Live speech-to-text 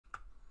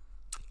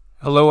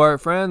Hello, our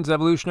friends,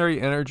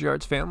 Evolutionary Energy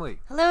Arts family.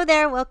 Hello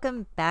there.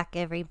 Welcome back,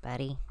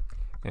 everybody.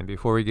 And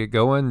before we get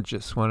going,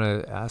 just want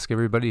to ask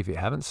everybody, if you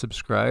haven't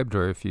subscribed,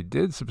 or if you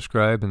did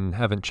subscribe and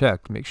haven't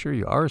checked, make sure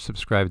you are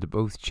subscribed to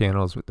both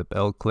channels with the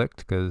bell clicked,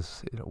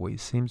 because it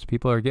always seems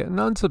people are getting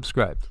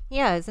unsubscribed.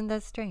 Yeah, isn't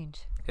that strange?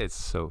 It's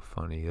so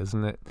funny,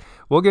 isn't it?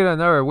 We'll get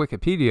another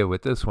Wikipedia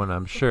with this one,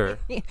 I'm sure.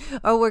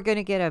 Oh, we're going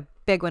to get a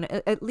big one.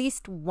 At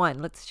least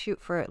one. Let's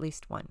shoot for at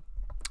least one.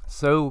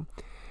 So,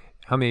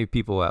 how many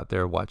people out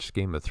there watch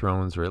Game of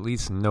Thrones, or at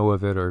least know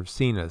of it, or have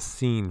seen a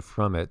scene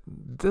from it?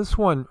 This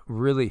one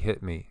really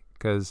hit me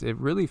because it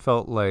really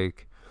felt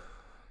like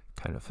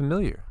kind of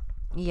familiar.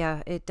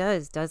 Yeah, it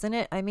does, doesn't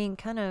it? I mean,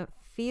 kind of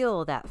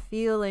feel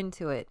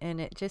into it, and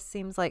it just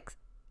seems like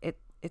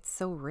it's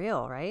so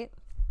real, right?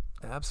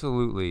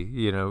 Absolutely.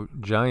 You know,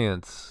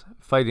 giants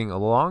fighting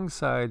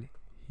alongside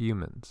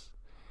humans,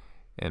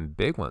 and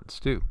big ones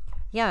too.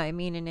 Yeah, I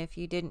mean, and if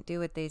you didn't do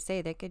what they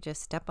say, they could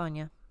just step on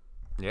you.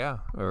 Yeah,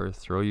 or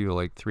throw you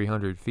like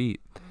 300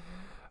 feet.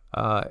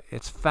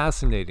 It's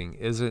fascinating,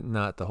 is it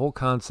not? The whole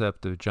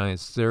concept of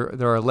giants. There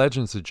are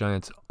legends of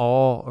giants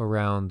all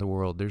around the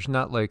world. There's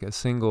not like a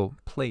single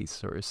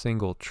place or a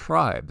single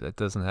tribe that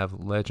doesn't have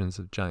legends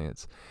of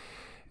giants.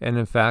 And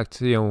in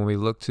fact, you know, when we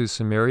look to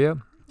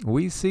Sumeria,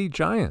 we see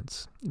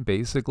giants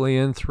basically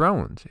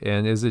enthroned.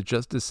 And is it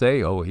just to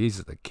say, oh,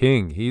 he's the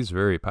king, he's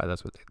very powerful?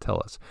 That's what they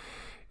tell us.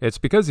 It's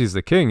because he's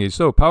the king, he's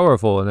so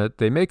powerful, and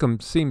they make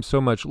him seem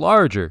so much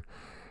larger.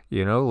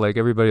 You know, like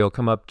everybody will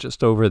come up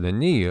just over the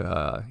knee.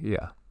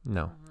 Yeah,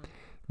 no.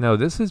 No,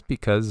 this is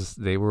because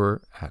they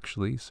were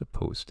actually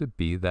supposed to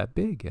be that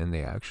big, and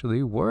they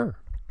actually were.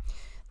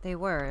 They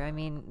were. I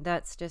mean,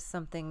 that's just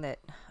something that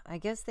I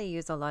guess they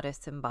use a lot of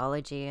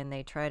symbology, and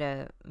they try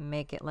to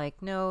make it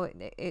like, no,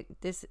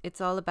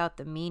 it's all about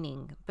the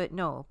meaning. But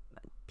no,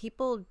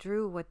 people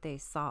drew what they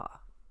saw.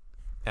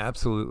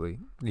 Absolutely.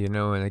 You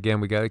know, and again,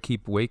 we got to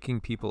keep waking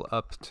people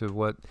up to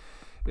what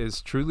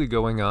is truly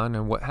going on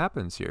and what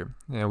happens here.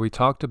 And we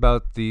talked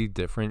about the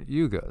different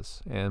yugas.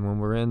 And when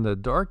we're in the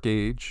dark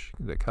age,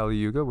 the Kali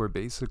Yuga, we're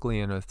basically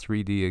in a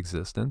 3D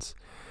existence.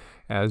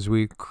 As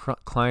we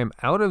climb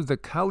out of the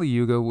Kali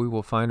Yuga, we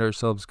will find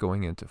ourselves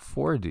going into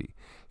 4D.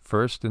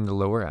 First in the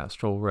lower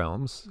astral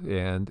realms.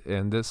 And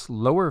this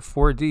lower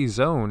 4D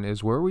zone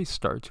is where we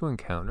start to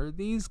encounter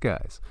these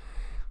guys.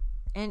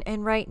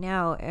 And right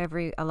now,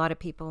 a lot of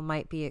people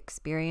might be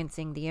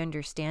experiencing the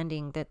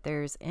understanding that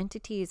there's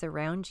entities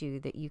around you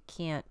that you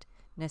can't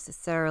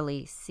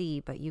necessarily see,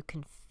 but you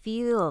can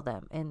feel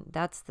them, and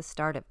that's the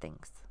start of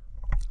things.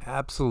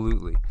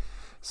 Absolutely.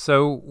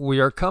 So we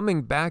are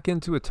coming back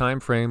into a time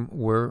frame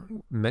where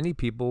many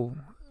people,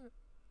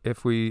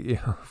 if we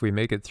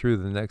make it through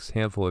the next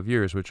handful of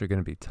years, which are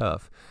going to be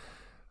tough,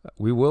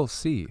 we will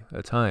see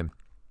a time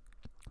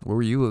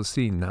where you will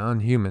see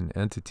non-human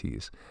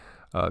entities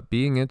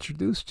being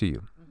introduced to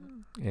you,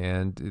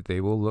 and they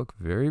will look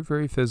very,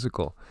 very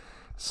physical.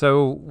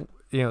 So,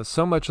 you know,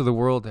 so much of the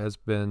world has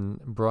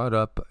been brought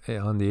up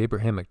on the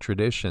Abrahamic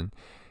tradition,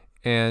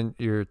 and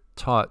you're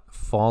taught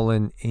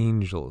fallen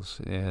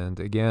angels. And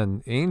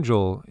again,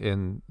 angel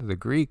in the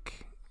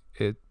Greek,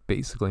 it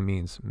basically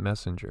means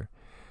messenger.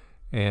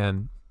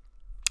 And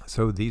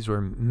so these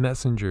were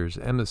messengers,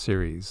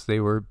 emissaries.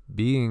 They were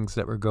beings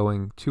that were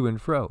going to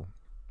and fro,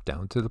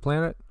 down to the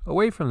planet,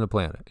 away from the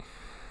planet.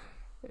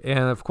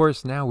 And of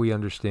course, now we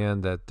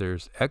understand that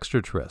there's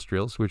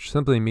extraterrestrials, which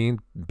simply mean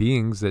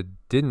beings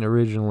that didn't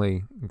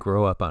originally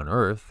grow up on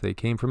Earth. They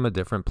came from a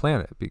different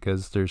planet,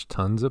 because there's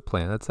tons of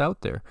planets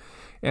out there.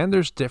 And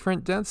there's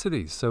different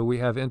densities, so we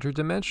have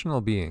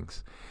interdimensional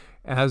beings.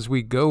 As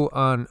we go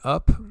on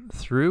up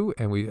through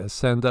and we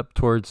ascend up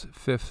towards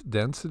 5th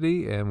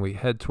density and we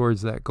head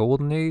towards that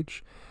golden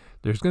age,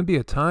 there's going to be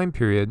a time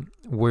period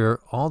where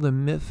all the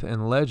myth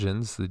and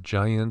legends, the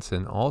giants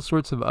and all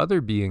sorts of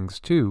other beings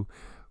too,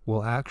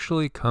 will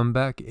actually come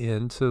back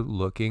into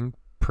looking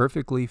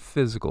perfectly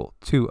physical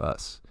to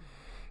us.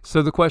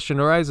 So the question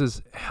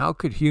arises, how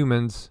could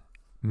humans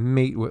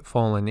mate with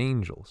fallen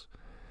angels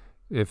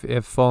if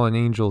fallen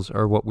angels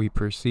are what we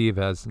perceive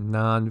as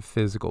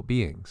non-physical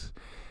beings?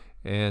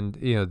 And,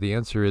 you know, the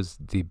answer is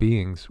the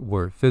beings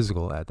were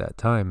physical at that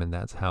time, and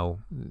that's how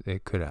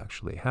it could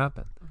actually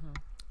happen.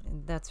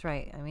 That's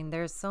right. I mean,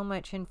 there's so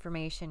much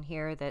information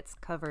here that's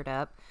covered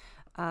up.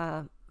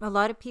 A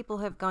lot of people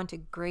have gone to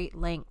great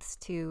lengths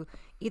to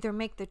either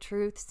make the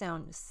truth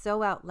sound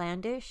so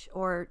outlandish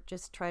or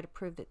just try to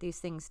prove that these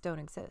things don't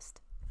exist.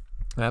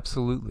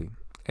 Absolutely.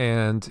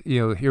 And,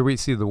 you know, here we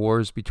see the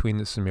wars between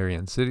the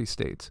Sumerian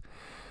city-states.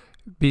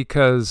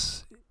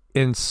 Because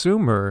in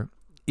Sumer,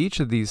 each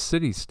of these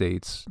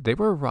city-states, they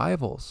were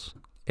rivals.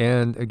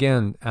 And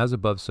again, as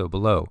above, so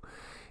below.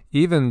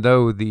 Even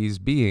though these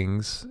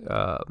beings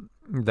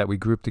that we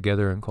group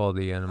together and call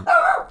the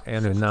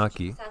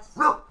Anunnaki...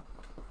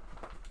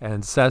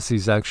 And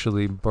Sassy's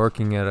actually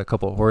barking at a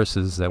couple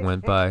horses that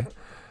went by.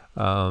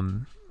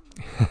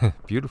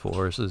 Beautiful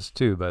horses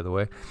too, by the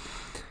way.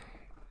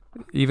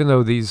 Even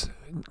though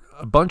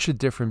a bunch of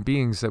different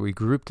beings that we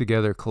group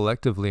together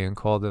collectively and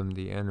call them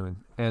the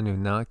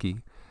Anunnaki,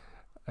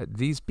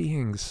 these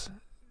beings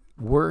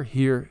were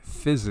here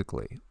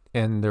physically.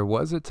 And there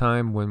was a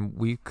time when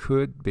we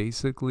could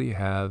basically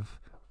have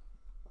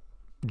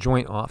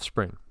joint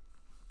offspring.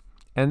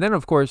 And then,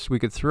 of course, we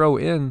could throw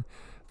in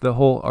the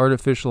whole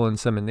artificial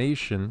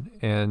insemination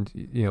and,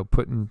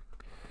 putting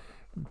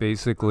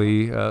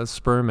basically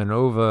sperm and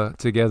ova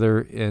together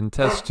in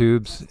test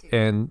tubes.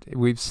 And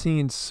we've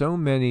seen so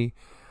many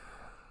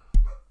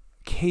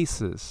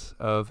cases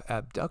of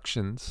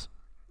abductions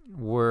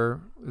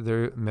where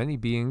many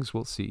beings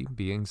will see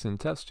beings in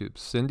test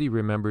tubes. Cindy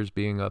remembers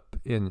being up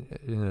in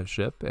a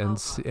ship and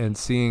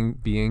seeing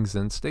beings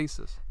in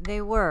stasis.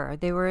 They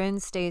were in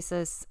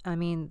stasis. I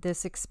mean,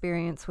 this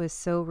experience was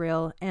so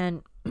real,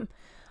 and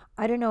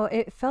I don't know,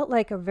 it felt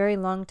like a very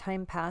long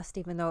time passed,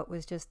 even though it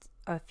was just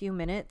a few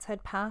minutes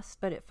had passed,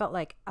 but it felt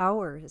like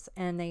hours.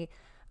 And they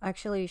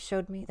actually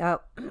showed me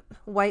that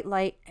white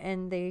light,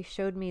 and they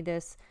showed me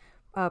this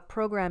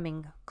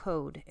programming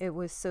code. It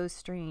was so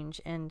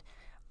strange, and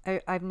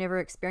I've never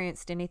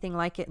experienced anything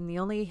like it. And the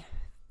only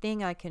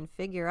thing I can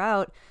figure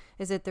out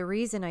is that the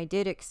reason I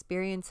did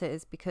experience it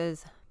is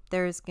because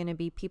there's going to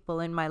be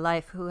people in my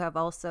life who have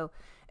also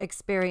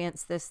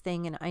experienced this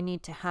thing, and I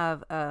need to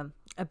have a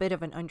bit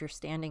of an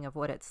understanding of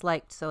what it's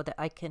like so that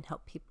I can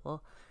help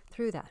people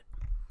through that.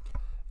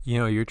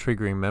 You're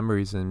triggering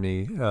memories in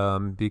me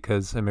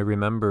because I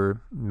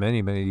remember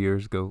many, many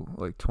years ago,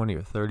 like 20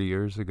 or 30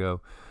 years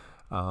ago,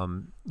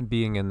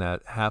 being in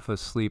that half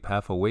asleep,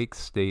 half awake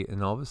state,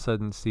 and all of a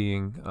sudden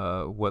seeing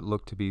what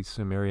looked to be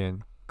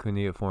Sumerian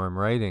cuneiform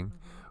writing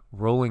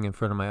rolling in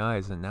front of my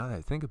eyes. And now that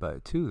I think about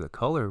it too, the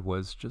color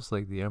was just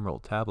like the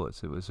emerald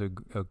tablets. It was a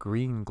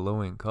green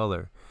glowing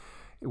color,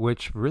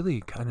 which really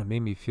kind of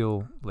made me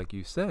feel, like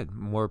you said,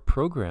 more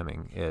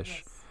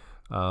programming-ish.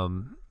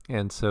 Yes.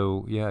 And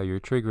so, yeah, you're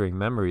triggering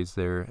memories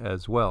there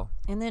as well.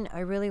 And then I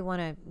really want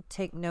to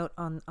take note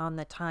on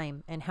the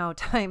time and how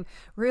time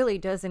really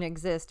doesn't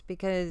exist,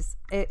 because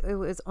it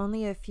was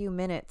only a few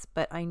minutes,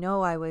 but I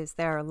know I was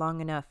there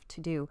long enough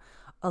to do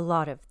a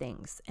lot of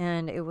things.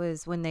 And it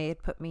was when they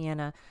had put me in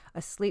a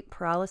sleep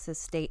paralysis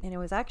state, and it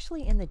was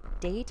actually in the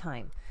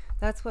daytime.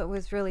 That's what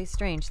was really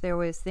strange. There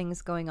was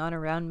things going on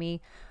around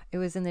me. It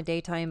was in the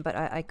daytime, but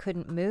I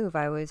couldn't move.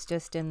 I was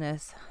just in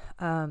this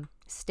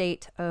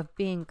state of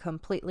being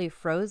completely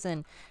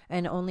frozen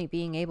and only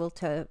being able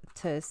to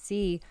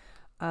see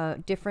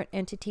different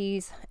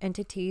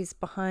entities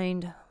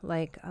behind,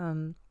 like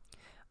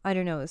I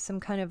don't know, some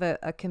kind of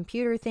a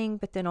computer thing,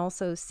 but then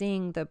also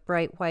seeing the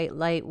bright white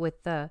light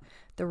with the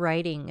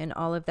writing, and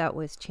all of that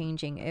was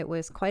changing. It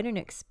was quite an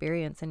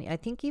experience, and I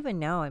think even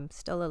now I'm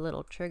still a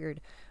little triggered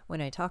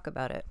when I talk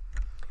about it.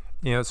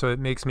 So it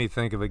makes me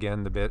think of,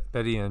 again, the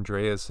Betty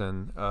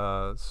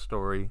Andreasson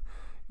story.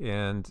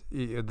 And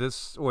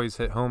this always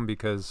hit home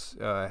because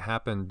it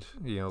happened,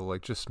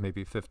 like just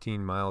maybe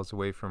 15 miles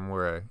away from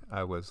where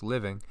I was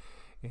living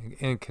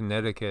in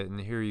Connecticut.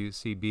 And here you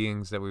see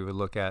beings that we would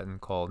look at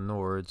and call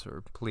Nords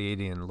or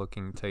Pleiadian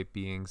looking type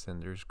beings.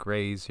 And there's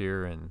grays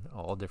here and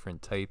all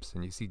different types.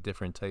 And you see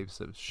different types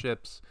of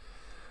ships.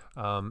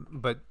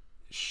 But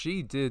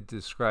she did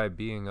describe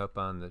being up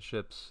on the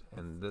ships.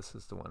 And this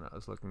is the one I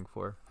was looking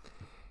for.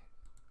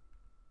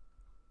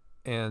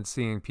 And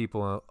seeing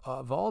people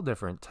of all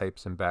different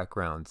types and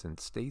backgrounds in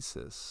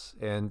stasis.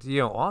 And,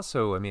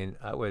 also,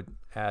 I would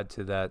add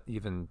to that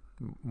even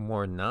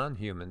more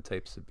non-human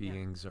types of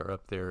beings are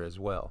up there as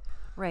well.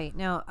 Right.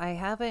 Now, I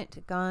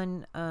haven't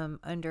gone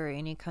under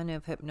any kind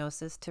of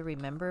hypnosis to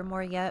remember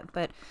more yet,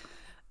 but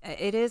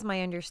it is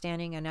my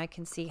understanding, and I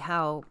can see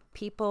how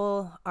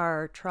people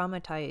are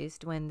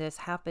traumatized when this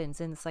happens,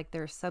 and it's like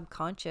their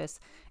subconscious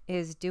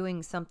is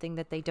doing something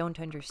that they don't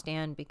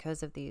understand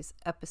because of these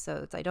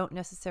episodes. I don't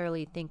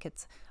necessarily think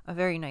it's a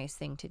very nice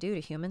thing to do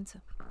to humans.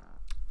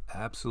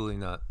 Absolutely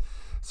not.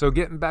 So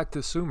getting back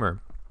to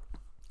Sumer,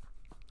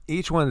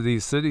 each one of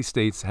these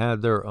city-states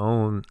had their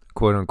own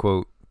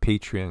quote-unquote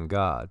patron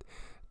god,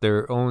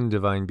 their own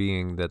divine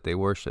being that they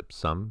worship.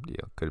 Some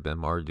could have been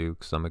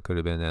Marduk, some it could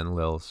have been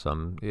Enlil,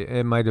 some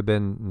it might have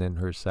been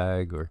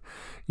Ninhursag, or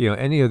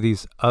any of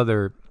these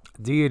other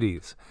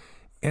deities.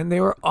 And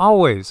they were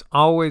always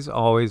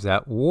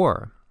at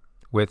war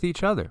with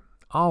each other.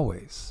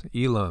 Always.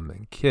 Elam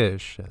and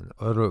Kish and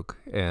Uruk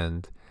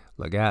and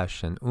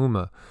Lagash and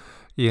Uma.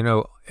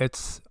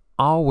 It's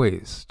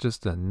always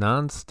just a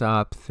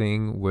nonstop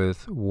thing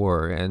with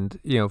war, and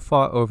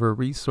fought over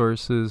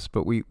resources.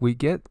 But we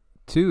get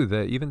too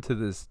that even to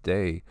this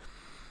day,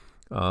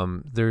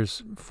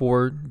 there's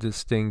 4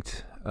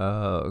 distinct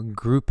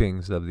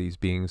groupings of these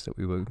beings that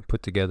we would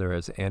put together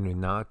as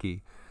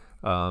Anunnaki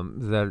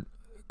that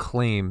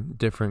claim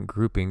different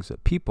groupings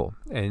of people.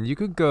 And you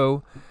could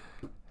go,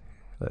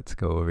 let's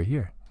go over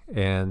here,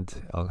 and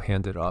I'll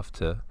hand it off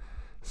to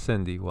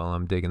Cindy while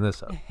I'm digging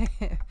this up.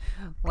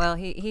 Well,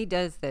 he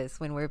does this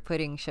when we're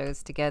putting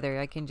shows together.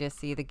 I can just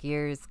see the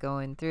gears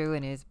going through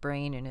in his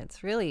brain, and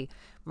it's really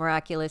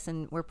miraculous.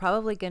 And we're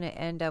probably going to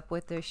end up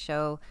with this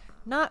show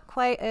not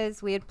quite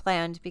as we had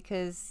planned,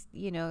 because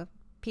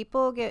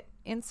people get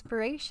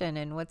inspiration.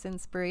 And what's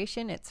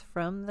inspiration? It's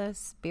from the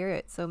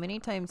spirit. So many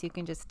times you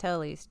can just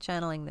tell he's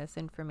channeling this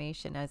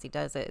information as he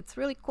does it. It's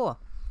really cool.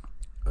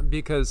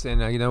 Because,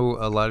 and I know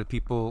a lot of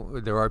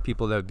people, there are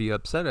people that would be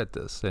upset at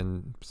this,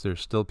 and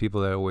there's still people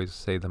that always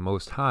say the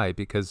Most High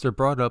because they're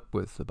brought up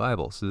with the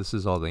Bible, so this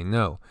is all they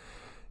know.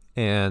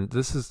 And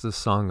this is the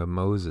Song of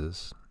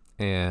Moses,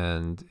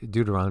 and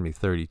Deuteronomy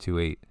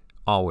 32:8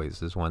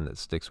 always is one that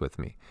sticks with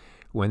me.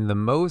 When the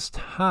Most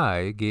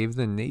High gave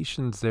the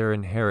nations their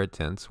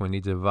inheritance, when he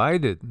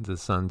divided the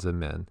sons of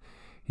men,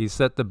 he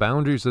set the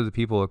boundaries of the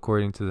people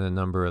according to the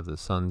number of the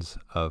sons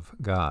of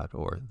God,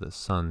 or the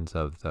sons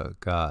of the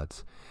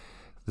gods.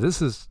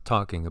 This is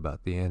talking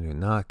about the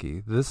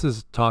Anunnaki. This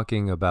is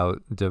talking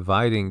about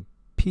dividing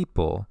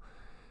people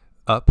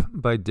up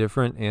by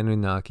different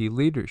Anunnaki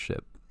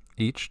leadership.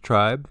 Each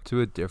tribe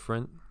to a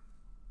different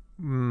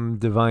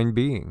divine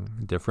being,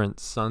 different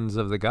sons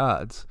of the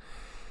gods.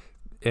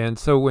 And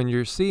so when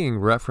you're seeing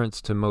reference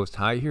to Most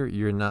High here,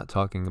 you're not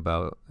talking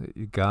about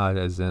God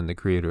as in the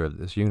creator of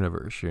this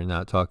universe. You're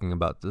not talking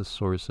about the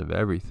source of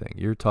everything.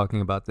 You're talking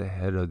about the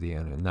head of the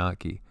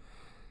Anunnaki.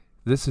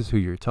 This is who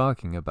you're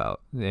talking about.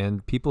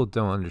 And people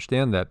don't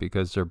understand that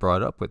because they're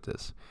brought up with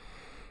this.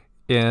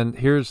 And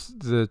here's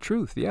the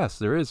truth. Yes,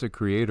 there is a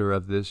creator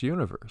of this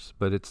universe,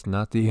 but it's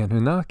not the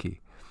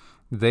Anunnaki.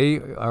 They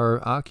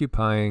are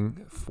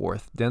occupying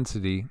fourth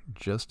density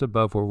just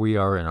above where we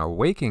are in our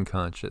waking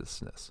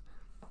consciousness.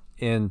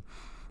 In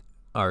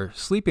our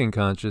sleeping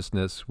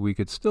consciousness, we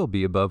could still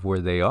be above where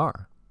they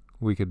are.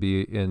 We could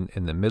be in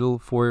the middle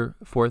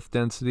fourth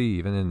density,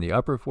 even in the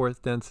upper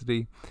fourth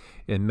density.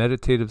 In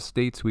meditative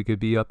states, we could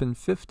be up in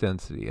fifth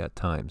density at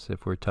times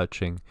if we're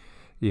touching,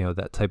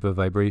 that type of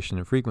vibration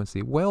and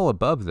frequency well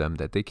above them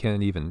that they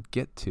can't even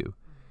get to.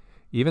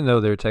 Even though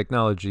their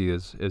technology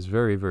is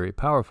very, very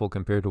powerful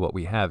compared to what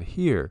we have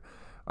here,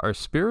 our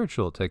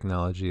spiritual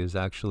technology is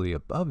actually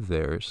above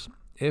theirs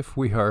if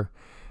we are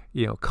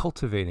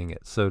cultivating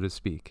it, so to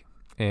speak.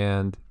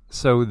 And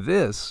so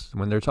this,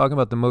 when they're talking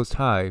about the Most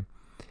High,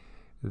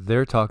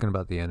 they're talking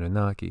about the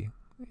Anunnaki,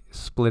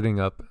 splitting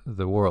up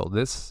the world,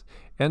 this,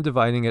 and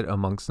dividing it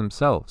amongst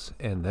themselves.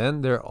 And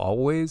then they're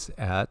always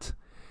at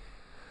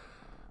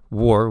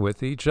war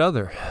with each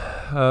other,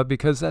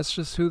 because that's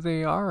just who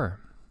they are.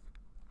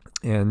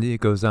 And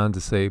it goes on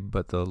to say,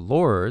 but the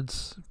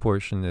Lord's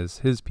portion is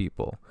his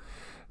people.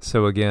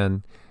 So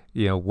again,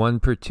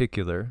 one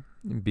particular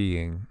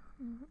being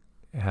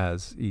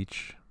has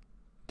each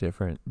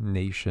different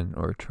nation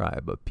or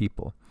tribe of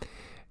people.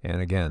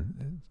 And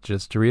again,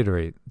 just to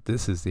reiterate,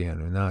 this is the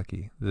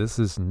Anunnaki. This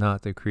is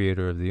not the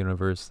creator of the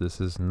universe.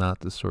 This is not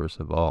the source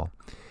of all.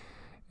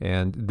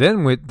 And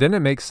then it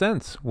makes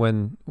sense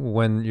when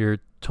you're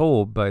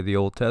told by the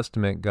Old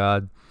Testament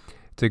God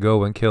to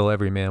go and kill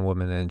every man,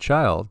 woman, and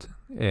child,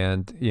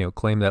 and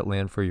claim that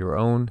land for your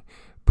own,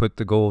 put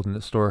the gold in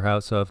the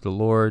storehouse of the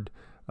Lord.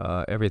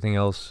 Everything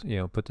else,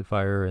 put to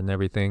fire and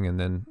everything, and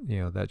then,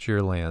 that's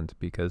your land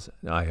because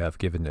I have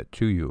given it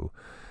to you,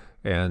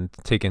 and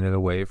taken it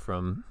away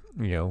from,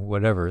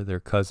 whatever, their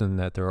cousin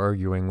that they're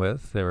arguing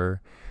with,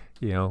 their,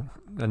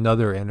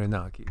 another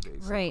Anunnaki,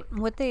 basically. Right.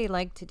 What they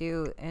like to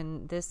do,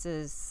 and this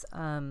is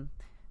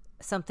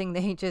something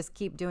they just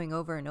keep doing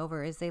over and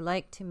over, is they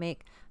like to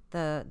make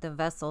the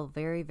vessel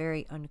very,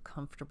 very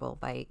uncomfortable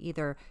by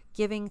either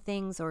giving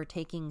things or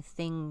taking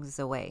things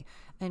away.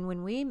 And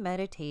when we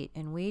meditate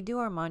and we do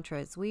our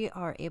mantras, we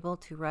are able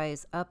to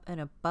rise up and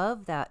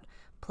above that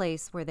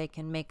place where they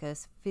can make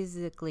us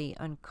physically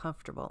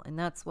uncomfortable. And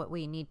that's what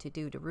we need to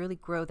do to really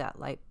grow that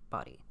light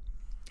body.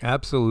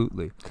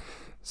 Absolutely.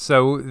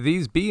 So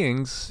these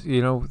beings,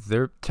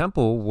 their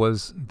temple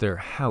was their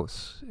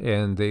house,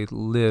 and they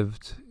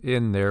lived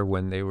in there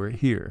when they were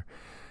here.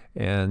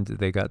 And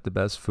they got the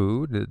best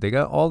food. They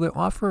got all the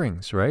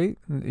offerings, right?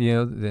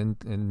 In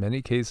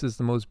many cases,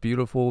 the most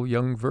beautiful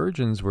young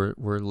virgins were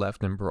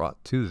left and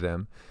brought to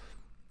them.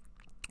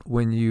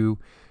 When you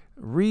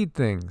read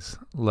things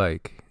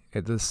like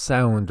the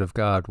sound of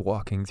God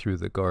walking through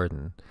the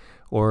garden,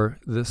 or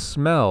the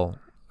smell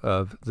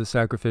of the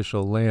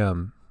sacrificial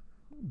lamb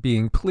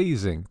being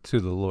pleasing to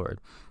the Lord,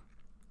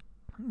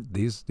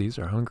 these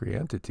are hungry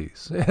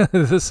entities.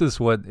 This is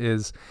what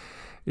is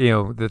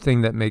the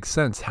thing that makes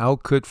sense. How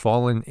could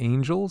fallen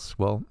angels?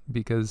 Well,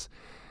 because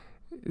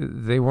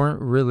they weren't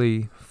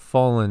really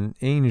fallen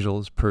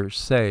angels per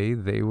se.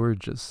 They were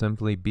just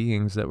simply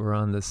beings that were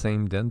on the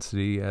same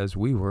density as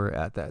we were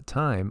at that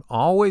time,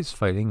 always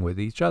fighting with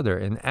each other.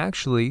 And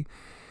actually,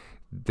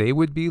 they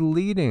would be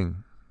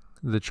leading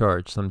the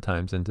charge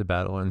sometimes into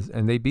battle,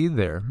 and they'd be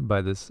there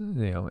by this,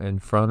 in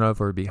front of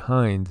or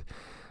behind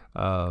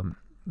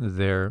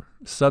their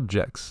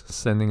subjects,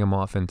 sending them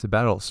off into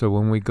battle. So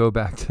when we go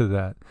back to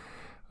that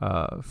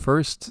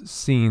first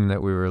scene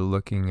that we were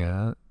looking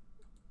at,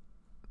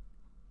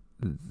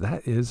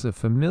 that is a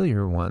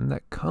familiar one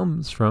that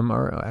comes from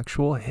our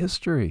actual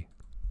history.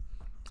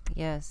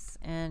 Yes,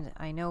 and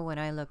I know when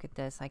I look at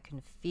this, I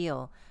can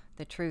feel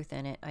the truth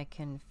in it. I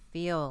can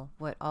feel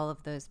what all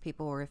of those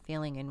people were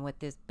feeling and what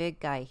this big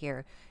guy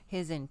here,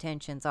 his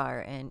intentions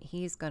are. And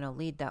he's going to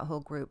lead that whole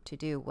group to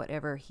do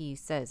whatever he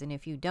says. And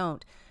if you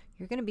don't,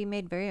 you're going to be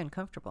made very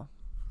uncomfortable.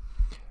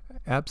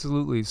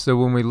 Absolutely. So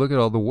when we look at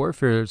all the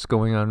warfare that's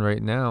going on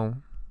right now,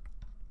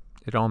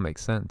 it all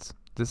makes sense.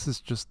 This is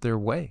just their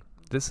way.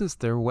 This is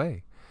their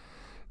way.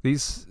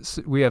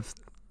 We have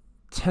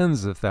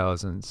tens of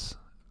thousands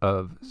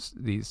of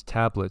these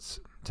tablets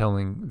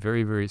telling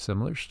very, very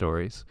similar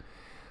stories.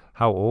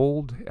 How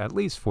old? At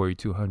least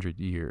 4,200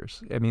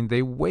 years. I mean,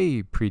 they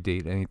way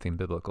predate anything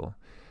biblical.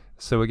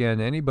 So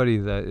again, anybody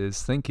that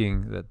is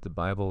thinking that the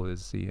Bible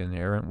is the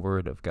inerrant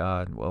word of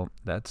God, well,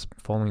 that's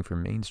falling for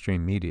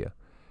mainstream media.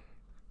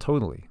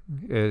 Totally.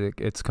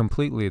 It's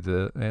completely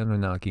the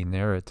Anunnaki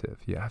narrative.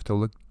 You have to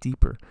look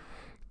deeper.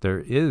 There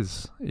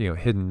is,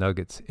 hidden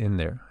nuggets in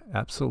there.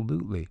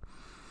 Absolutely.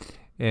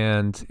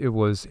 And it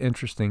was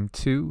interesting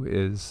too,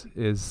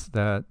 is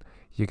that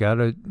you got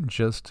to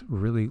just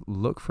really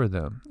look for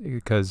them,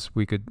 because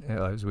we could,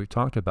 as we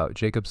talked about,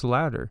 Jacob's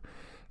ladder,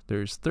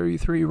 there's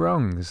 33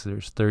 rungs,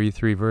 there's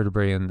 33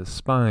 vertebrae in the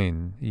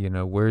spine.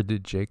 Where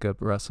did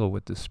Jacob wrestle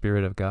with the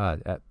Spirit of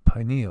God? At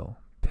pineal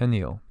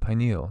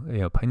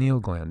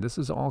gland. This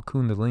is all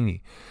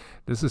Kundalini.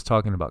 This is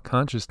talking about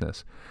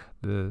consciousness.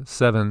 The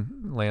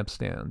 7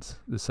 lampstands,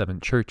 the 7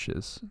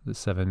 churches, the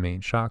 7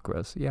 main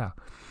chakras. Yeah.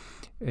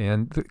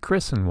 And the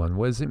christened one,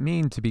 what does it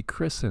mean to be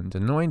christened,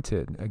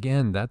 anointed?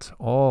 Again, that's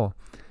all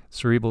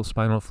cerebral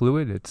spinal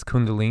fluid. It's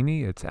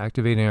Kundalini. It's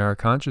activating our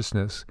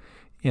consciousness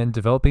and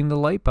developing the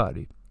light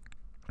body.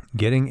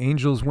 Getting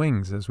angel's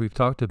wings, as we've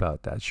talked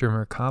about. That's your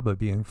Merkaba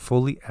being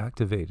fully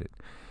activated.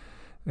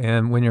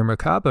 And when your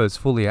Merkaba is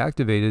fully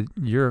activated,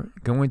 you're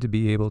going to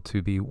be able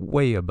to be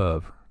way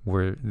above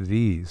where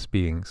these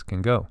beings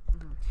can go.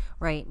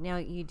 Right. Now,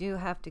 you do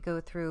have to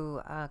go through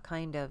a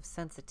kind of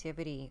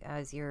sensitivity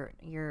as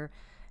your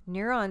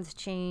neurons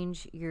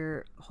change,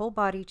 your whole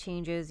body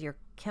changes, your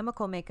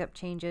chemical makeup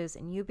changes,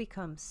 and you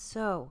become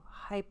so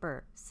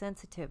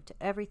hypersensitive to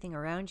everything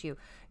around you.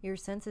 Your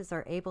senses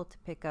are able to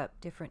pick up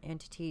different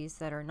entities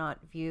that are not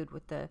viewed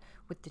with the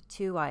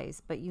 2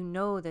 eyes, but you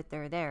know that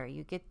they're there.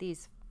 You get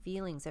these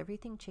feelings.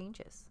 Everything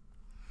changes.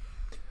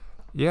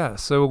 Yeah,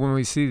 so when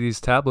we see these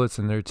tablets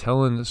and they're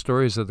telling the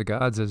stories of the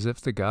gods as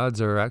if the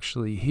gods are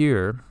actually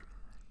here,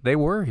 they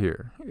were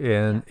here,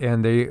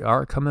 and they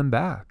are coming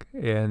back,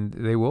 and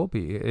they will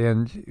be.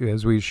 And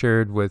as we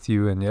shared with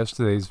you in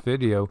yesterday's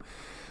video,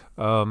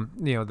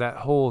 that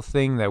whole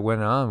thing that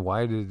went on,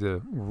 why did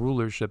the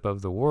rulership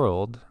of the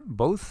world,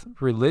 both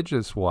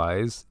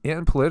religious-wise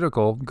and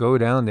political, go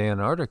down to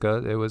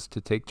Antarctica? It was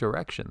to take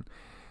direction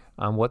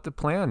on what the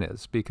plan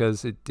is,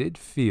 because it did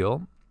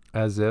feel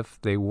as if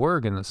they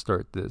were going to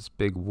start this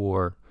big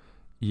war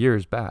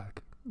years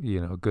back,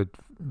 good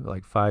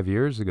like 5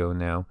 years ago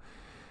now.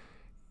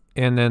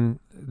 And then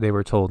they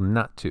were told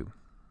not to,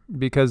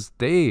 because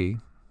they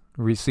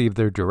received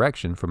their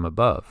direction from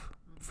above,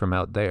 from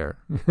out there.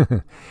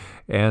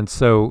 And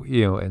so,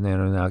 an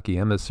Anunnaki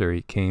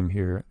emissary came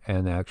here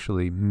and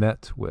actually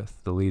met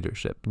with the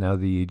leadership. Now,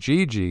 the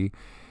Gigi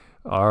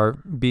are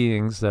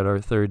beings that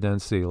are third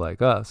density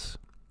like us.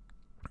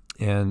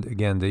 And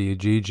again, the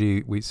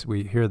Gigi,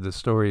 we hear the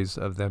stories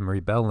of them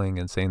rebelling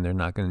and saying they're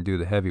not going to do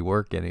the heavy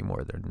work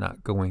anymore. They're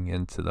not going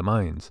into the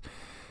mines.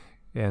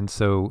 And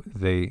so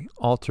they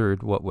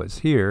altered what was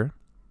here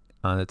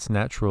on its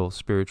natural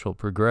spiritual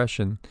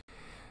progression.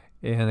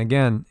 And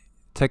again,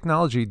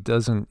 technology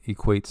doesn't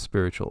equate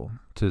spiritual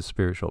to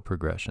spiritual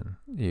progression.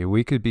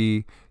 We could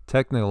be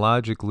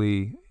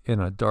technologically in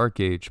a dark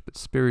age, but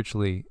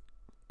spiritually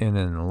in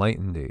an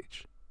enlightened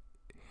age.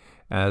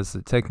 As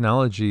the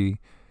technology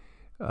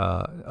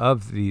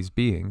of these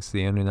beings,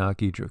 the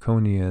Anunnaki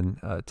draconian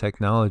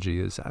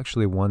technology is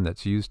actually one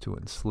that's used to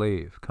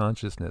enslave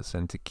consciousness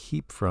and to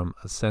keep from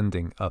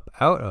ascending up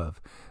out of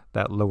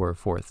that lower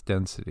 4th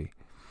density.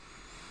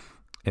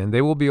 And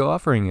they will be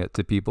offering it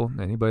to people,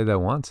 anybody that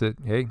wants it.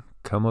 Hey,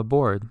 come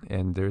aboard.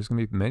 And there's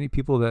going to be many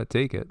people that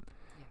take it,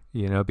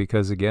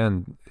 because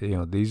again,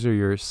 these are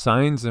your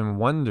signs and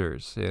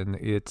wonders, and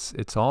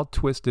it's all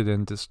twisted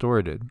and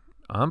distorted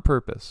on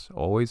purpose,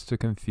 always to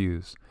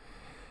confuse.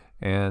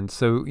 And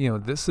so,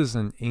 this is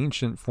an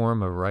ancient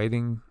form of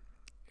writing,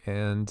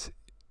 and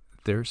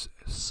there's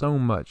so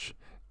much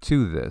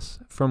to this,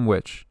 from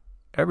which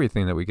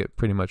everything that we get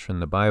pretty much from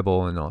the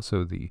Bible and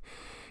also the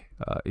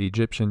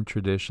Egyptian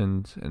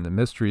traditions and the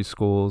mystery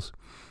schools,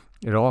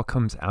 it all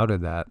comes out of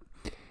that.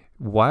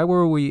 Why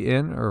were we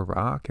in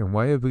Iraq, and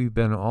why have we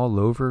been all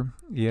over,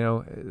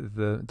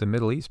 the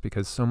Middle East?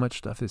 Because so much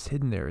stuff is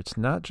hidden there. It's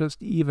not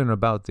just even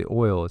about the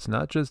oil. It's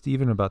not just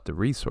even about the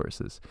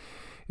resources.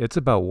 It's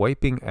about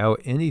wiping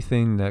out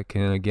anything that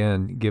can,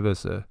 again, give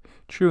us a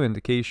true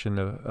indication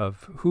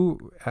of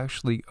who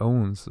actually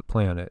owns the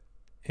planet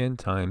in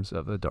times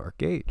of a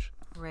dark age.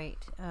 Right.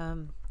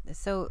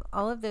 So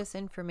all of this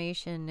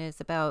information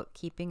is about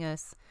keeping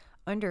us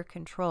under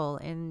control.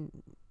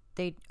 And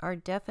they are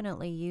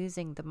definitely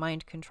using the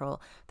mind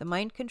control. The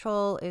mind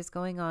control is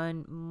going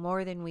on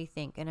more than we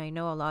think. And I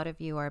know a lot of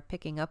you are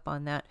picking up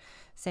on that,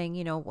 saying,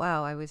 you know,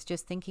 wow, I was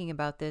just thinking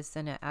about this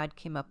and an ad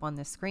came up on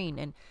the screen.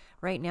 And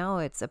right now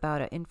it's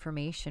about an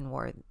information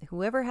war.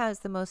 Whoever has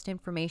the most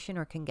information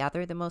or can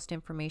gather the most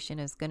information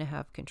is going to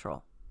have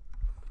control.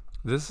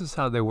 This is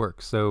how they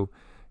work. So,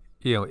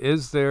 they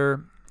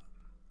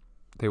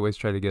always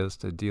try to get us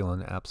to deal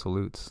in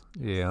absolutes,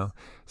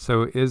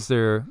 So is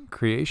there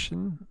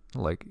creation?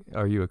 Like,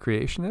 are you a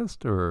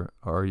creationist, or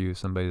are you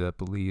somebody that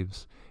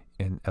believes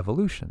in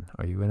evolution?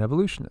 Are you an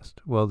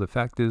evolutionist? Well, the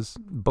fact is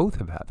both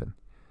have happened.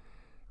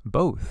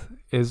 Both.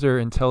 Is there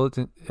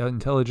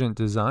intelligent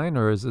design,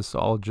 or is this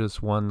all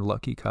just one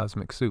lucky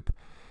cosmic soup?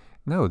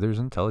 No, there's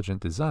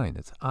intelligent design.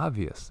 It's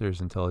obvious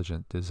there's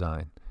intelligent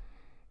design.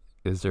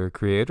 Is there a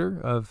creator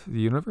of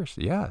the universe?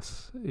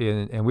 Yes.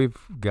 And we've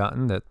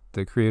gotten that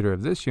the creator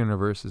of this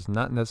universe is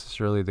not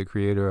necessarily the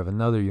creator of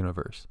another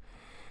universe,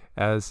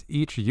 as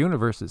each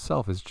universe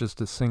itself is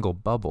just a single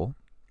bubble,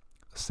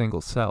 a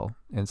single cell,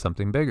 and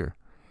something bigger.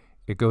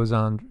 It goes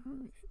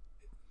on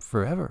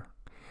forever.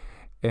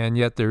 And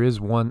yet there is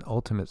one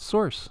ultimate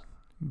source,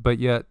 but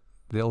yet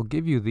they'll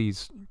give you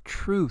these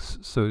truths,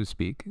 so to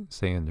speak,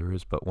 saying there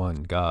is but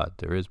one God,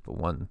 there is but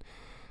one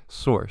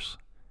source,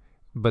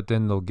 but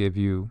then they'll give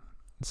you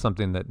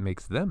something that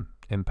makes them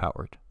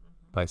empowered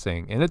by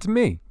saying, and it's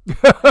me.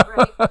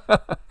 Right.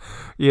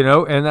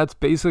 And that's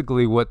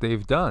basically what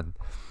they've done.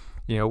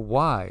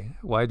 Why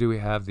do we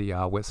have the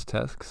Awis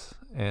texts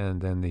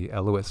and then the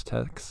Elohist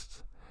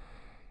texts?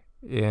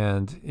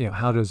 And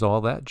how does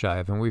all that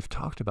jive? And we've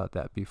talked about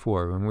that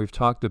before, when we've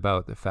talked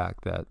about the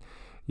fact that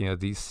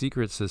these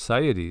secret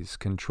societies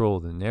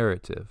control the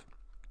narrative.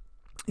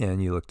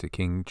 And you look to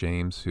King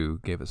James, who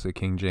gave us the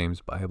King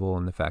James Bible,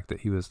 and the fact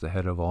that he was the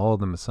head of all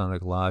the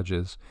Masonic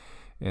lodges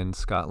in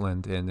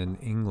Scotland and in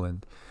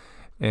England.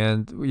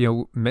 And,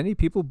 many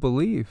people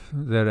believe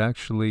that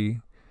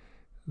actually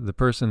the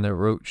person that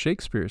wrote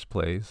Shakespeare's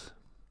plays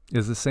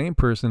is the same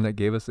person that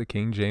gave us the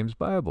King James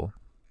Bible.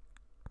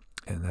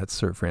 And that's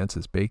Sir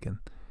Francis Bacon.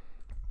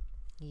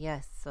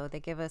 Yes, so they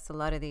give us a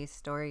lot of these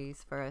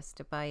stories for us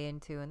to buy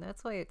into. And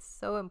that's why it's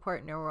so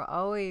important. And we're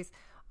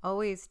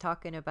always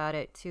talking about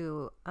it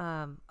to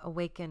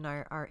awaken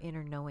our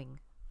inner knowing.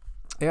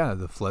 Yeah,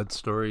 the flood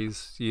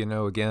stories,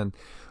 again,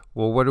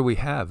 well, what do we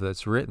have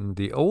that's written?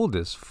 The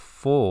oldest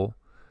full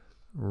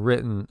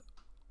written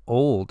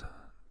Old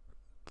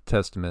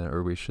Testament,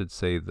 or we should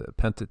say the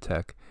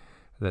Pentateuch,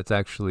 that's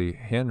actually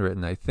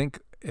handwritten, I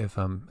think,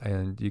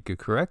 and you could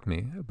correct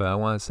me, but I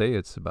want to say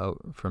it's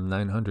about from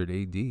 900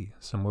 AD,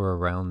 somewhere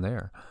around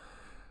there.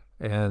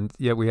 And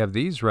yet we have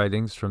these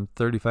writings from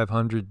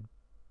 3500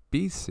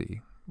 BC,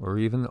 or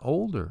even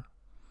older,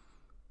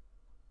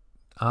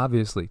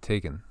 obviously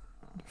taken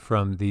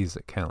from these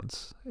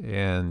accounts.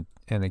 And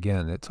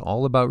again, it's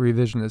all about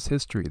revisionist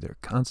history. They're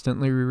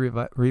constantly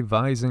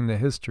revising the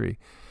history.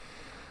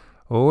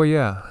 Oh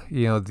yeah,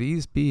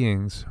 these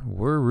beings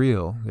were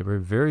real. They were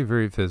very,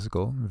 very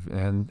physical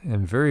and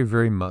very,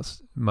 very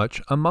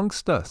much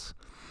amongst us.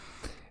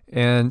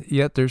 And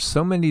yet there's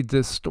so many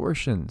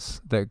distortions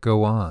that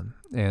go on.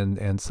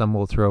 And some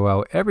will throw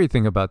out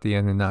everything about the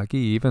Anunnaki,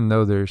 even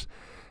though there's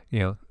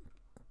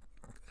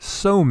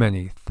so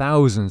many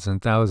thousands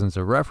and thousands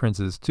of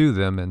references to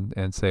them,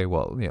 and say,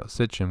 well,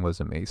 Sitchin was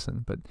a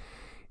Mason, but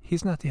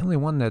he's not the only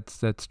one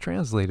that's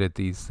translated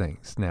these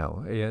things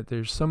now.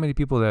 There's so many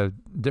people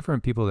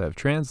different people that have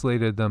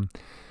translated them,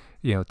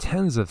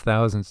 tens of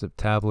thousands of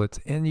tablets,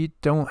 and you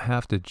don't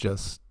have to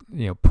just,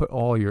 put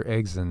all your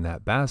eggs in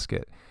that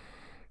basket.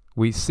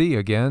 We see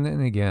again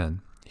and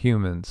again,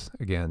 humans,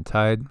 again,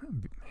 tied,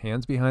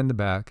 hands behind the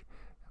back,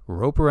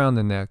 rope around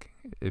the neck.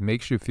 It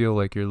makes you feel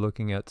like you're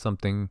looking at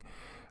something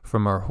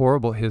from our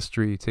horrible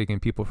history, taking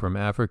people from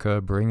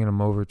Africa, bringing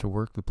them over to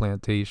work the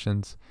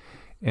plantations.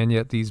 And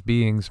yet these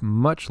beings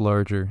much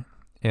larger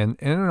and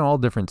in all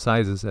different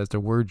sizes, as there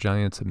were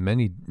giants of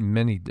many,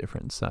 many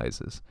different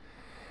sizes.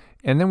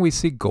 And then we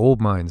see gold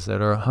mines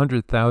that are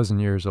 100,000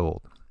 years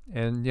old.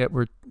 And yet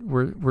we're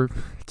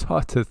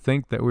taught to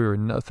think that we were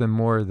nothing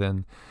more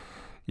than,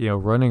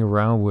 running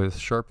around with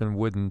sharpened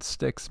wooden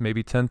sticks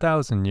maybe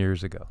 10,000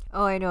 years ago.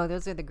 Oh, I know.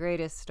 Those are the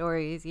greatest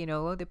stories.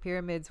 The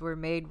pyramids were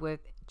made with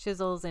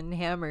chisels and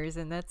hammers,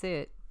 and that's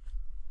it.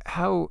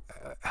 How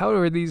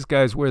are these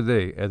guys? Are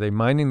they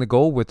mining the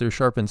gold with their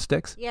sharpened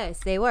sticks? Yes,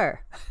 they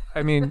were.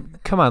 I mean,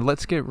 come on,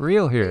 let's get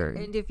real here.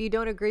 And if you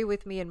don't agree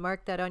with me and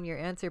mark that on your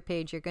answer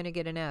page, you're going to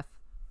get an F.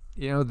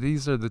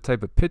 These are the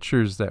type of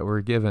pictures that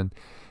we're given.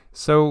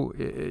 So,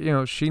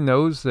 she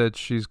knows that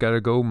she's got to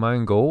go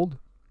mine gold,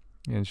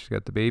 and she's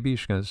got the baby.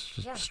 She's going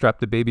to strap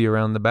the baby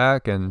around the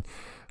back, and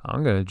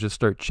I'm going to just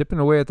start chipping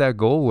away at that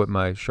gold with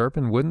my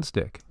sharpened wooden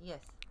stick. Yes.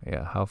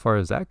 Yeah, how far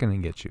is that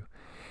going to get you?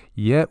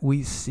 Yet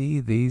we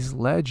see these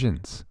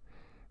legends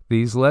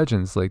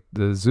like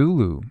the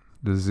Zulu.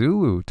 The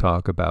Zulu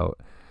talk about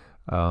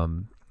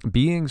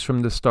beings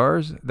from the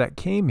stars that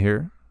came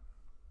here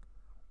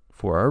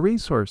for our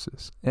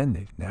resources, and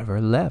they've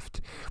never left.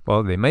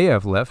 Well, they may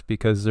have left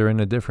because they're in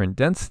a different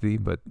density,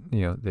 but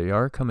they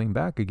are coming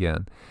back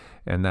again.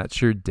 And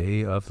that's your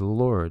day of the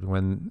Lord,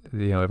 when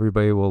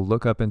everybody will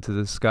look up into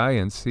the sky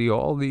and see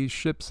all these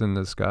ships in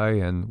the sky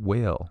and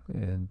wail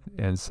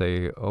and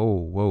say, "Oh,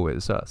 woe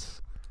is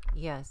us."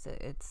 Yes,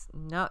 it's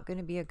not going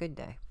to be a good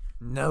day.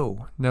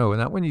 No,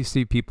 not when you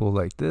see people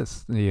like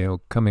this,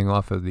 coming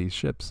off of these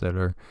ships that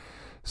are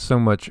so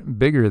much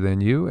bigger than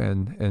you,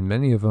 and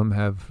many of them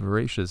have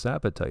voracious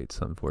appetites,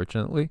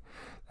 unfortunately.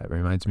 That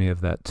reminds me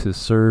of that To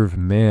Serve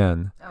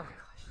Man. Oh,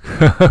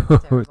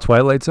 gosh.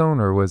 Twilight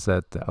Zone, or was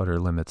that the Outer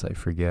Limits? I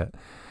forget.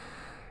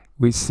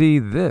 We see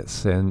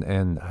this,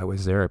 and I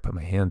was there. I put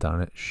my hand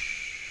on it.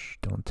 Shh,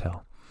 don't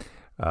tell.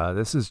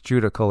 This is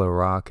Judicolor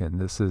Rock,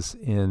 and this is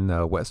in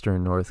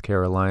western North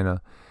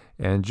Carolina.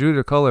 And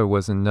Judicolor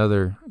was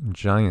another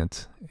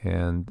giant,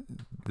 and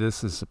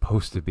this is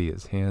supposed to be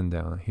his hand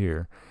down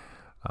here.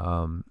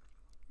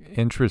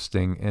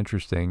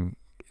 Interesting.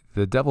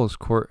 The Devil's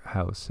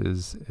Courthouse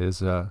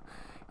is a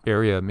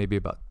area maybe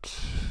about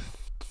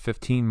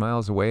 15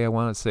 miles away, I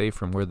want to say,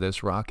 from where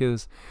this rock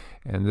is.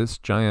 And this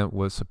giant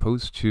was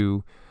supposed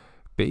to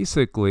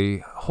basically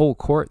hold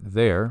court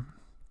there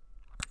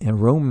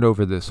and roamed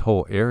over this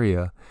whole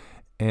area.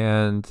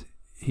 And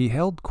he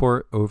held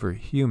court over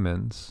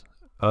humans,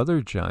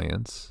 other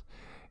giants,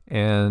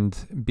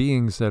 and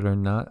beings that are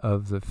not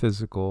of the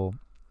physical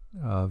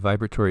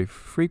vibratory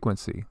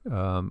frequency,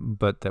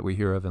 but that we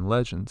hear of in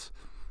legends.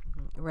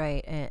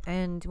 Right.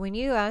 And when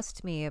you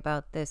asked me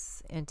about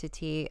this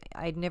entity,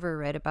 I'd never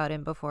read about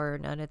him before,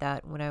 none of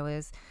that. When I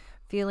was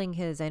feeling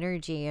his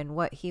energy and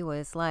what he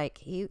was like,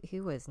 he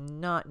was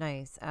not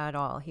nice at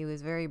all. He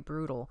was very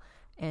brutal,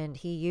 and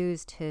he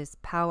used his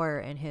power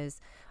and his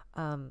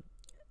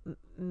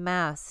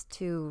mass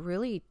to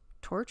really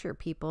torture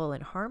people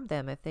and harm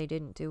them if they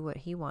didn't do what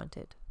he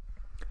wanted.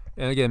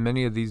 And again,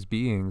 many of these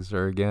beings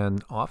are, again,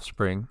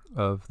 offspring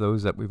of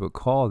those that we would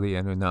call the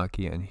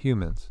Anunnaki and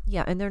humans.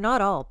 Yeah, and they're not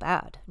all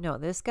bad. No,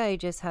 this guy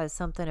just has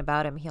something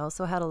about him. He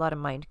also had a lot of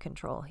mind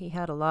control. He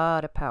had a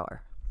lot of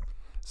power.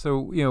 So,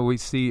 we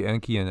see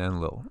Enki and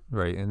Enlil,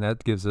 right? And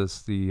that gives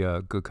us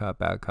the good cop,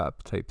 bad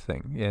cop type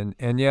thing.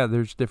 And yeah,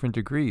 there's different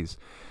degrees.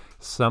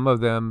 Some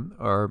of them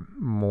are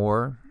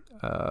more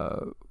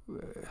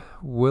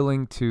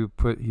willing to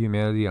put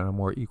humanity on a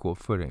more equal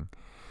footing.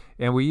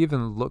 And we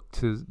even look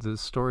to the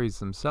stories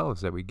themselves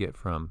that we get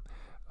from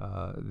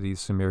these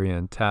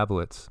Sumerian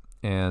tablets.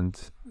 And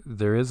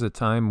there is a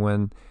time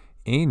when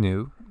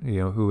Anu,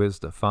 who is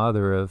the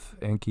father of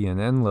Enki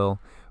and Enlil,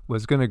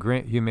 was going to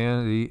grant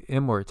humanity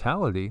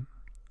immortality.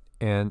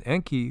 And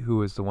Enki, who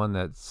was the one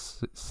that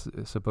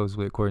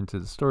supposedly, according to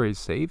the stories,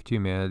 saved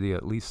humanity,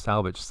 at least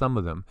salvaged some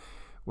of them,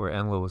 where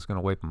Enlil was going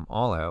to wipe them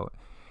all out.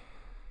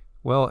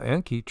 Well,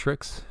 Enki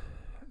tricks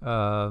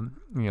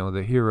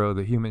the hero,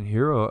 the human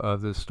hero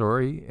of the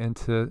story,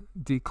 into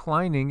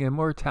declining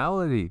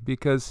immortality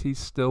because he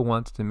still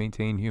wants to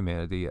maintain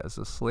humanity as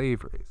a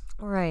slave race.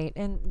 Right.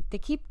 And they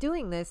keep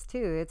doing this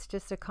too. It's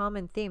just a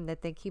common theme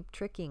that they keep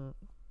tricking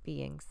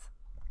beings.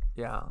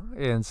 Yeah.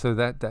 And so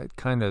that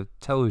kind of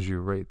tells you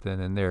right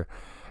then and there.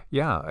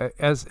 Yeah.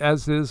 As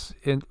is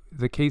in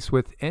the case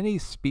with any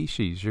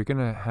species, you're going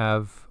to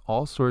have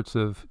all sorts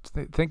of,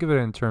 think of it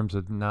in terms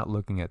of not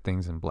looking at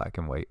things in black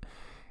and white.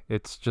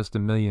 It's just a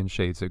million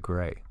shades of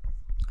gray.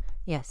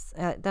 Yes,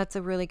 that's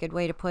a really good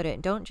way to put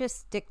it. Don't just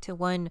stick to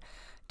one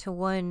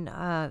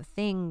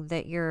thing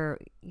that your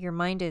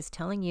mind is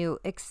telling you.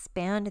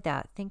 Expand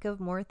that. Think of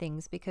more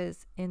things,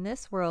 because in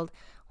this world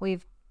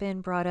we've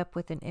been brought up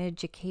with an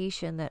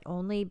education that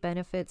only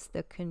benefits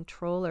the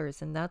controllers,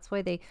 and that's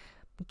why they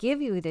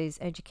give you these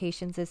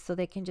educations, is so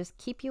they can just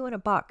keep you in a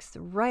box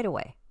right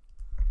away.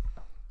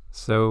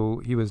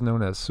 So he was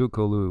known as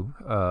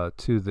Sukolu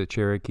to the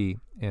Cherokee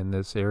in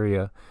this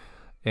area.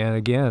 And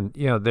again,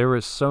 there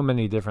were so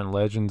many different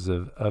legends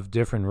of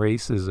different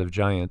races of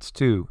giants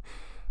too.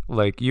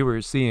 Like you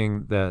were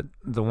seeing that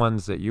the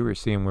ones that you were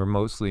seeing were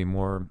mostly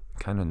more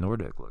kind of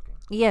Nordic looking.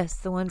 Yes,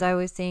 the ones I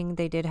was seeing,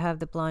 they did have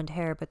the blonde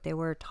hair, but they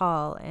were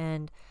tall.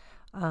 And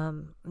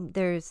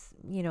there's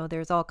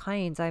all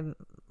kinds. I'm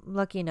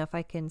lucky enough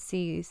I can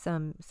see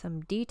some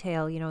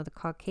detail, the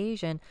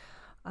Caucasian.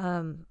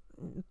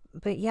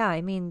 But yeah,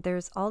 I mean,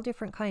 there's all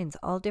different kinds,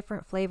 all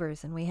different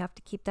flavors, and we have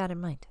to keep that in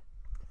mind.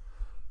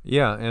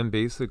 Yeah, and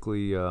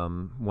basically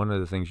one of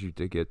the things you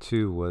did get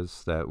too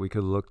was that we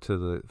could look to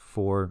the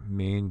 4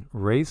 main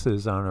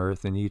races on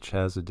Earth, and each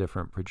has a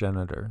different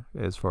progenitor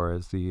as far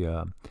as the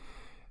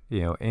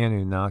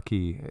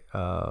Anunnaki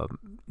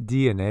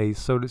DNA,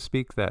 so to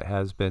speak, that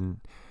has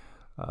been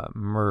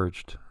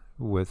merged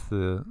with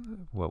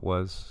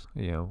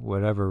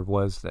whatever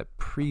was that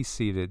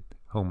preceded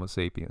Homo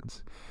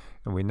sapiens.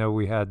 And we know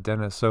we had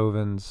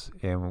Denisovans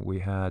and we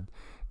had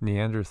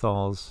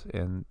Neanderthals,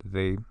 and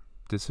they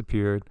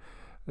disappeared.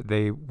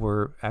 They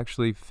were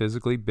actually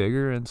physically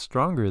bigger and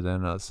stronger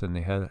than us, and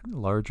they had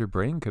larger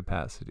brain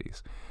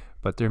capacities.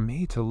 But they're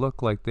made to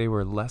look like they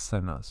were less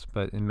than us.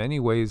 But in many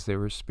ways, they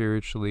were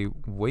spiritually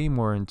way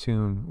more in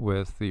tune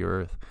with the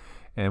earth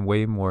and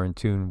way more in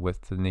tune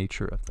with the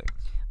nature of things.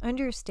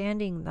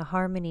 Understanding the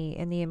harmony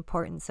and the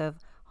importance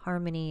of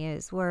harmony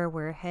is where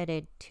we're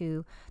headed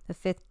to the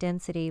fifth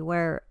density,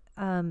 where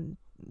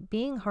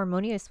being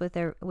harmonious with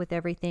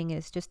everything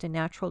is just a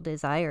natural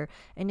desire.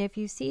 And if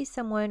you see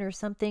someone or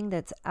something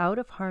that's out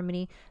of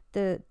harmony,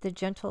 the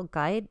gentle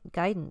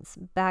guidance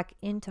back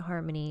into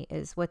harmony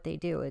is what they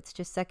do. It's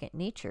just second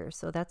nature.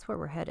 So that's where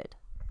we're headed.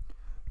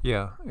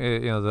 Yeah,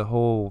 the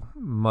whole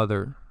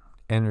mother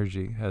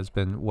energy has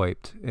been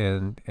wiped,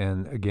 and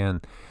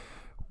again,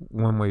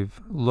 when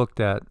we've looked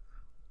at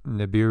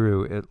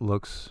Nibiru, it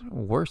looks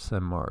worse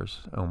than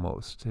Mars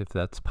almost, if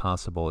that's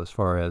possible, as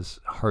far as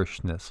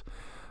harshness.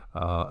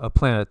 A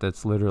planet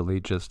that's literally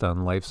just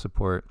on life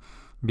support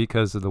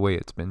because of the way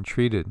it's been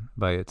treated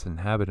by its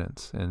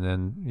inhabitants. And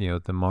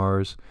then, the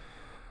Mars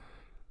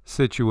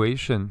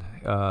situation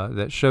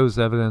that shows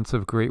evidence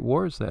of great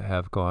wars that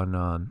have gone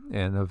on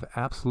and of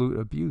absolute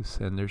abuse.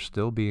 And there's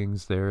still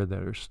beings there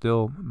that are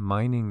still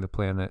mining the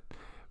planet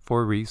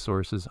for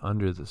resources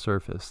under the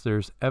surface.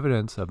 There's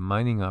evidence of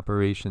mining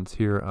operations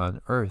here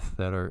on Earth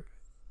that are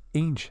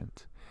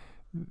ancient,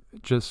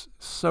 just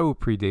so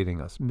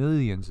predating us,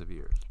 millions of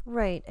years.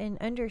 Right, and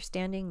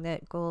understanding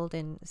that gold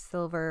and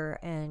silver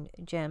and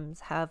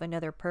gems have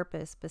another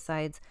purpose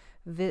besides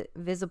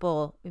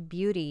visible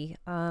beauty.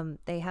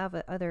 They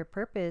have other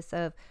purpose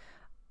of,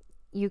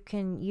 you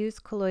can use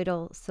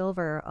colloidal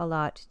silver a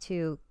lot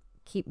to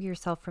keep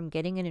yourself from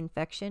getting an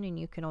infection, and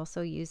you can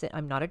also use it.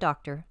 I'm not a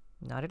doctor,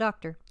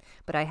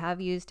 but I have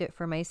used it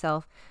for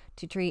myself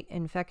to treat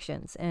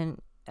infections.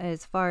 And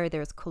as far,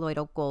 there's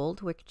colloidal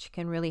gold, which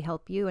can really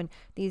help you. And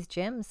these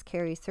gems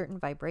carry certain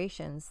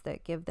vibrations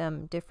that give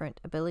them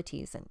different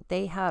abilities. And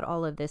they had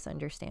all of this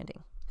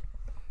understanding.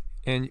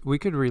 And we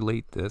could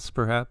relate this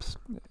perhaps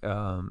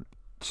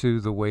to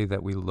the way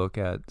that we look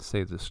at,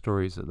 say, the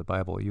stories of the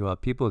Bible. You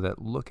have people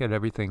that look at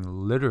everything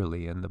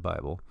literally in the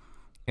Bible,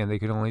 and they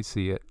can only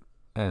see it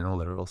in a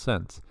literal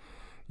sense.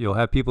 You'll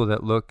have people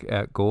that look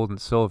at gold and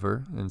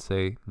silver and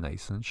say,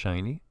 nice and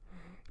shiny,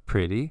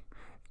 pretty,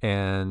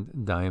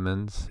 and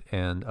diamonds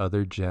and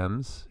other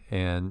gems,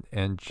 and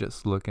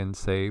just look and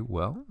say,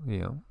 well,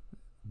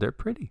 they're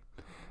pretty.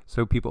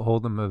 So people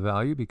hold them of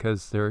value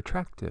because they're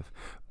attractive.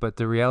 But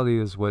the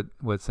reality is what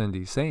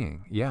Cindy's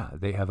saying. Yeah,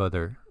 they have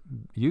other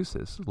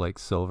uses, like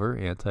silver,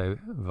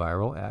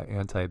 antiviral,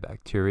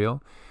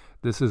 antibacterial.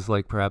 This is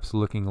like perhaps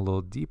looking a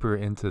little deeper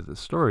into the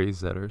stories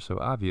that are so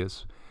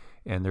obvious,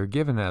 and they're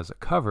given as a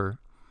cover,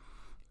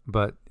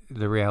 but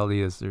the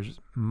reality is there's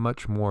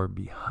much more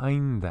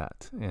behind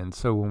that. And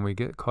so when we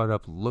get caught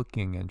up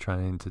looking and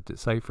trying to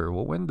decipher,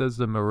 well, when does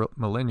the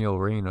millennial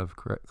reign of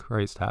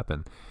Christ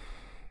happen?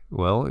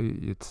 Well,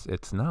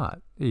 it's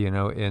not,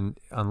 and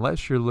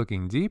unless you're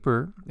looking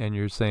deeper and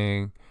you're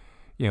saying,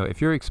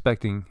 if you're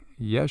expecting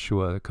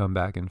Yeshua to come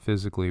back and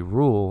physically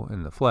rule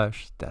in the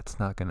flesh, that's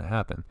not going to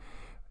happen.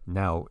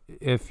 Now,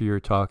 if you're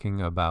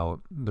talking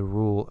about the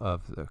rule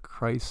of the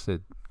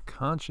Christed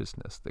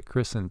consciousness, the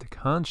christened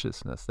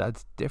consciousness,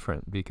 that's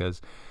different,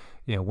 because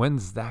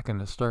when's that going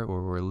to start,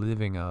 where we're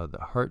living out of the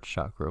heart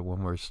chakra,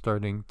 when we're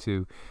starting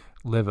to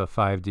live a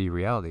 5D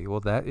reality?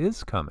 Well, that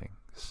is coming.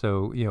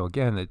 So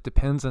again, it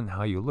depends on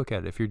how you look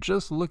at it. If you're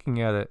just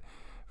looking at it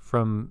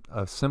from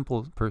a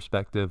simple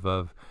perspective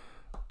of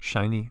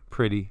shiny,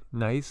 pretty,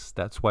 nice,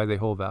 that's why they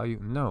hold value.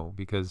 No,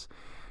 because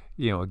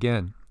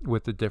again,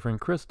 with the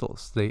different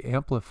crystals, they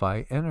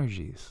amplify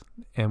energies.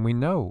 And we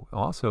know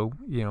also,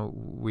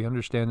 we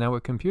understand now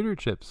with computer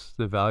chips,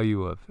 the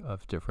value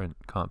of different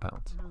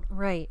compounds.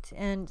 Right.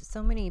 And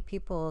so many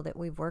people that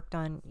we've worked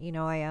on,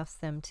 I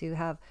asked them to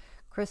have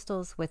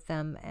crystals with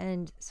them.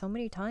 And so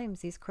many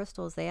times these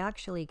crystals, they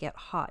actually get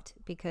hot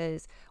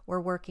because we're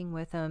working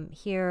with them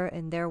here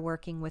and they're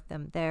working with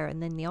them there.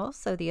 And then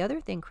the other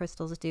thing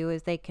crystals do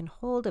is they can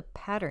hold a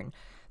pattern.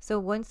 So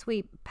once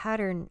we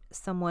pattern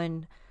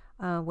someone,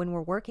 when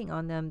we're working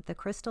on them, the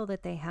crystal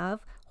that they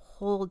have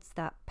holds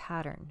that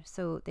pattern,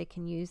 so they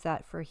can use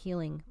that for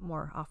healing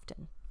more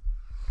often.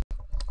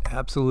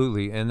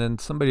 Absolutely. And then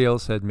somebody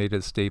else had made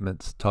a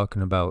statement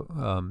talking about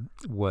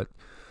what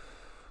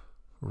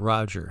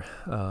Roger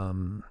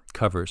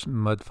covers,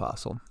 mud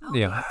fossil.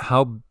 Oh.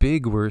 How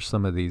big were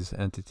some of these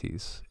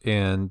entities?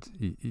 And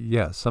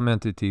some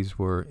entities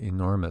were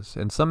enormous.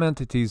 And some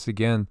entities,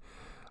 again,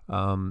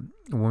 when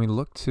we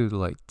look to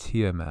like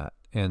Tiamat,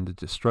 and the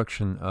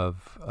destruction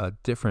of a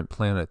different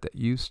planet that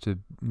used to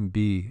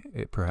be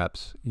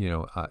perhaps,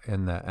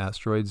 in the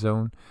asteroid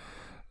zone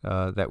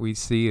that we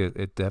see,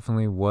 it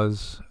definitely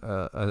was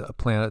a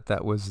planet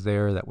that was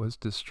there, that was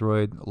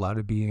destroyed. A lot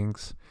of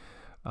beings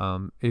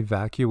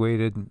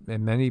evacuated,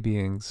 and many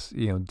beings,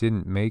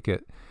 didn't make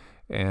it.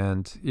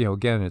 And,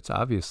 again, it's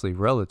obviously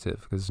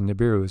relative, because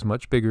Nibiru is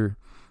much bigger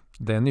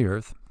than the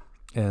Earth,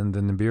 and the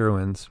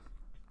Nibiruans,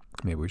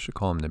 maybe we should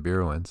call them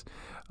Nibiruans,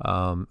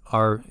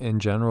 are in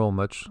general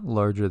much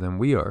larger than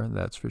we are,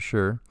 that's for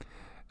sure.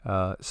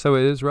 So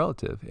it is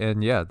relative.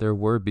 And there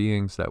were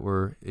beings that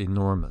were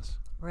enormous.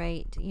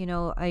 Right. You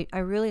know, I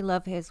really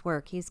love his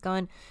work. He's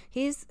gone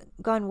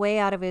way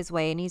out of his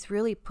way, and he's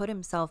really put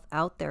himself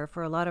out there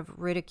for a lot of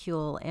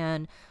ridicule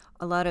and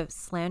a lot of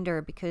slander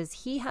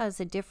because he has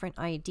a different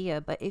idea.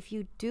 But if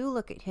you do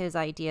look at his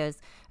ideas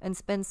and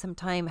spend some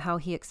time how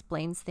he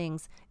explains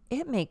things,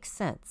 it makes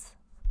sense.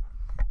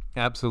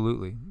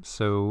 Absolutely.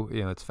 So,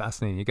 it's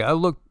fascinating. You got to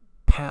look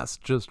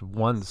past just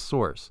one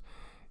source.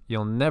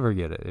 You'll never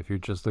get it if you're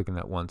just looking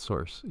at one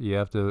source. You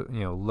have to,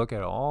 look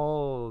at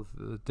all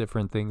the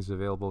different things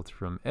available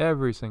from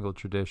every single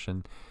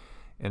tradition.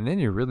 And then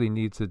you really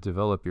need to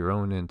develop your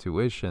own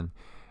intuition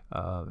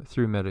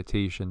through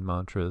meditation,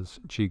 mantras,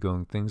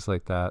 Qigong, things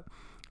like that,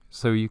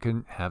 so you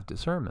can have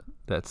discernment.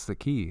 That's the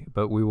key.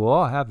 But we will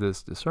all have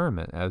this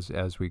discernment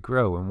as we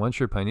grow. And once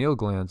your pineal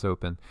gland's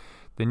open,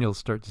 then you'll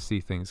start to see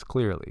things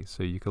clearly.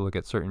 So you can look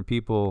at certain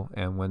people,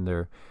 and when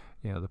they're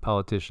the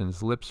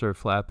politicians' lips are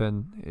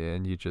flapping,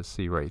 and you just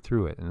see right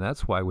through it. And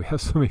that's why we have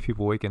so many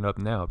people waking up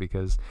now,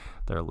 because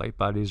their light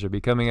bodies are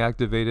becoming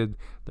activated,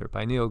 their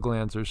pineal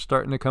glands are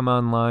starting to come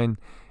online,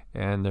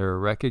 and they're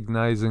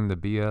recognizing the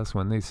BS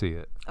when they see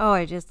it. Oh,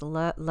 I just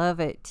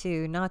love it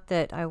too. Not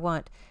that I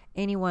want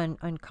anyone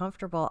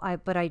uncomfortable,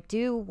 but I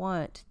do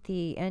want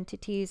the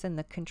entities and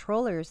the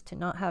controllers to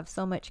not have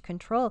so much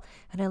control.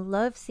 And I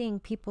love seeing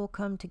people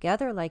come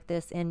together like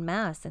this in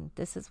mass, and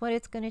this is what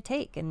it's going to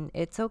take, and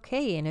it's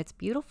okay, and it's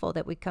beautiful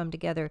that we come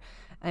together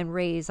and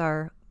raise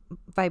our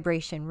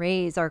vibration,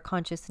 raise our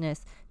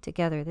consciousness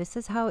together. This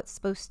is how it's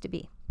supposed to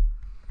be.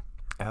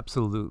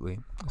 Absolutely.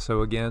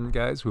 So again,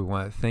 guys, we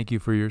want to thank you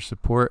for your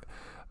support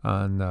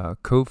on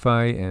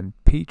Ko-Fi and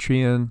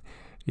Patreon.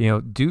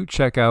 Do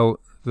check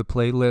out the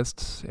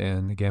playlists,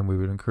 and again, we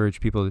would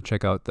encourage people to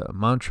check out the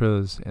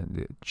mantras and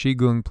the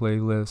Qigong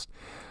playlist,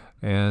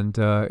 and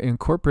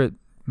incorporate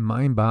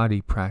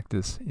mind-body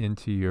practice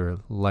into your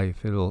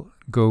life. It'll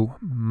go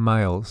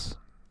miles.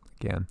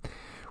 Again,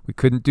 we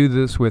couldn't do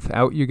this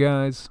without you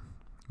guys.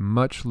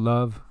 Much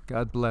love,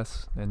 God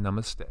bless, and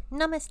namaste.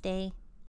 Namaste.